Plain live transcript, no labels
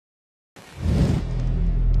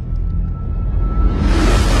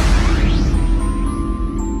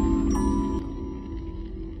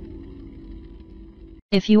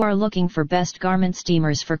If you are looking for best garment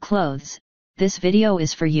steamers for clothes, this video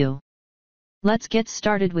is for you. Let's get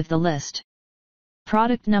started with the list.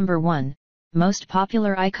 Product number 1, most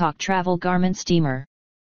popular Aicok travel garment steamer.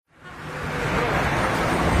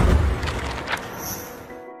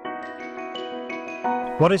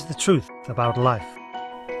 What is the truth about life?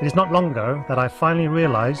 It is not long ago that I finally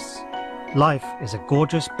realized life is a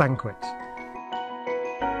gorgeous banquet.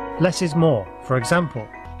 Less is more. For example,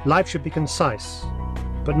 life should be concise,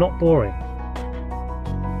 but not boring.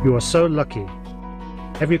 You are so lucky.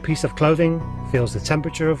 Every piece of clothing feels the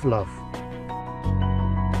temperature of love.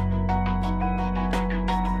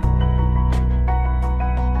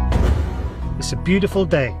 It's a beautiful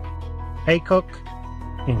day. Aicok,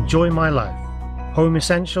 enjoy my life. Home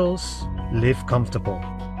essentials, live comfortable.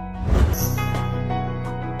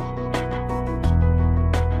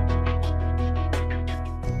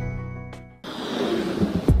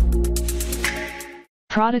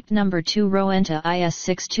 Product number 2, Rowenta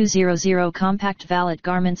IS6200 Compact Valet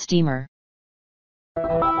Garment Steamer.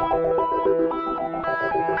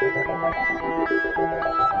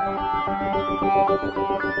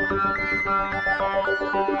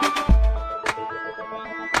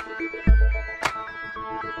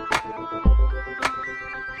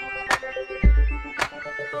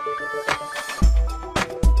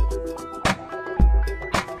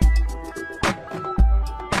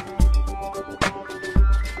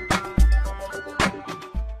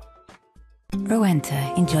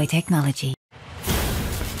 Rowenta, enjoy technology.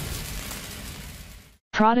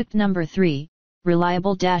 Product number 3,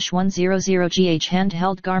 Reliable -100GH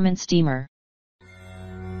Handheld Garment Steamer.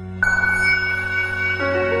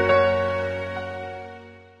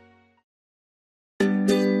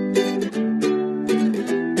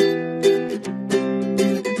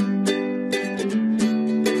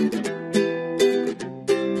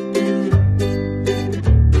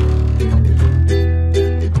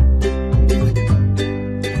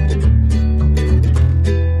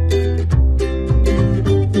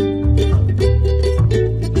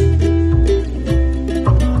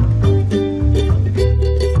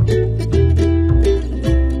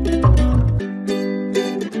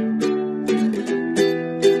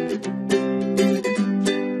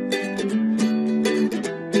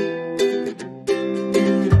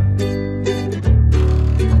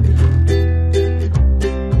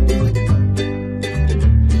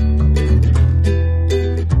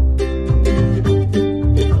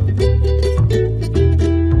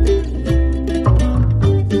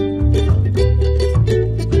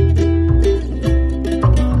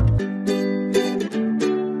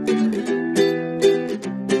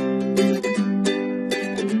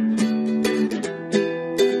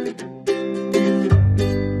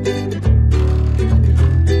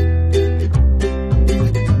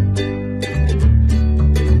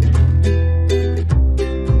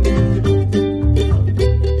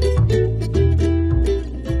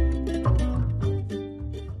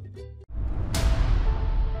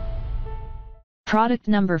 Product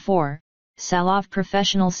number 4, SALAV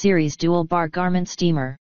Professional Series Dual Bar Garment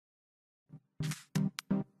Steamer.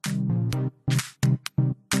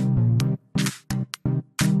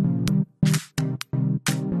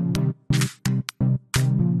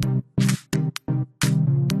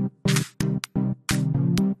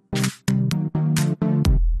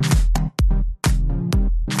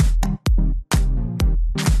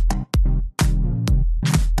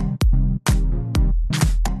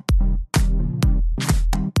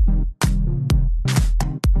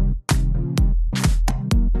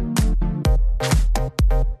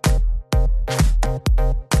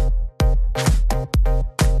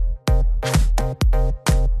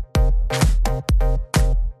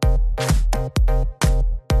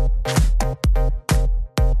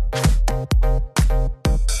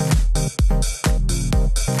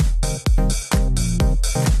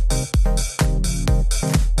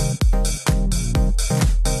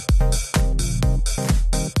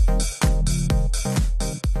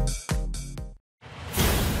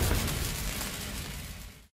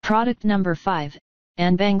 Product number 5,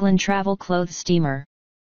 ANBANGLIN Travel Clothes Steamer.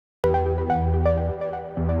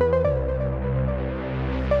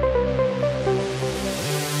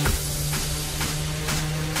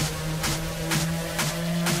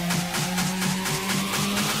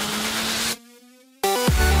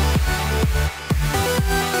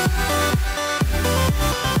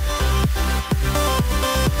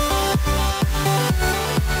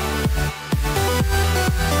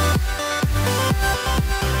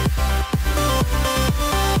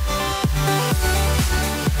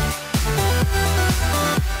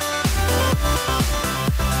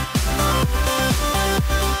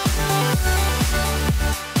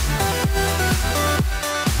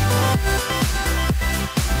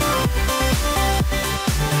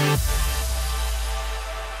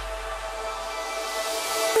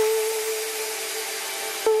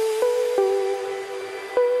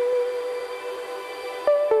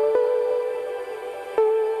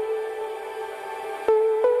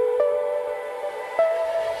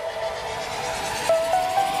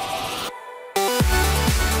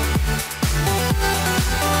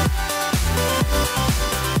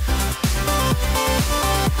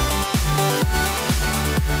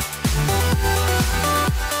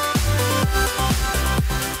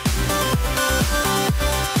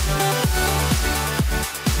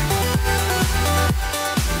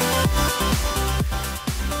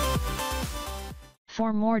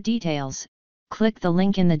 more details, click the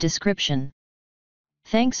link in the description.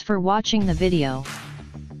 Thanks for watching the video.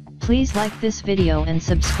 Please like this video and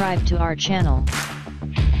subscribe to our channel.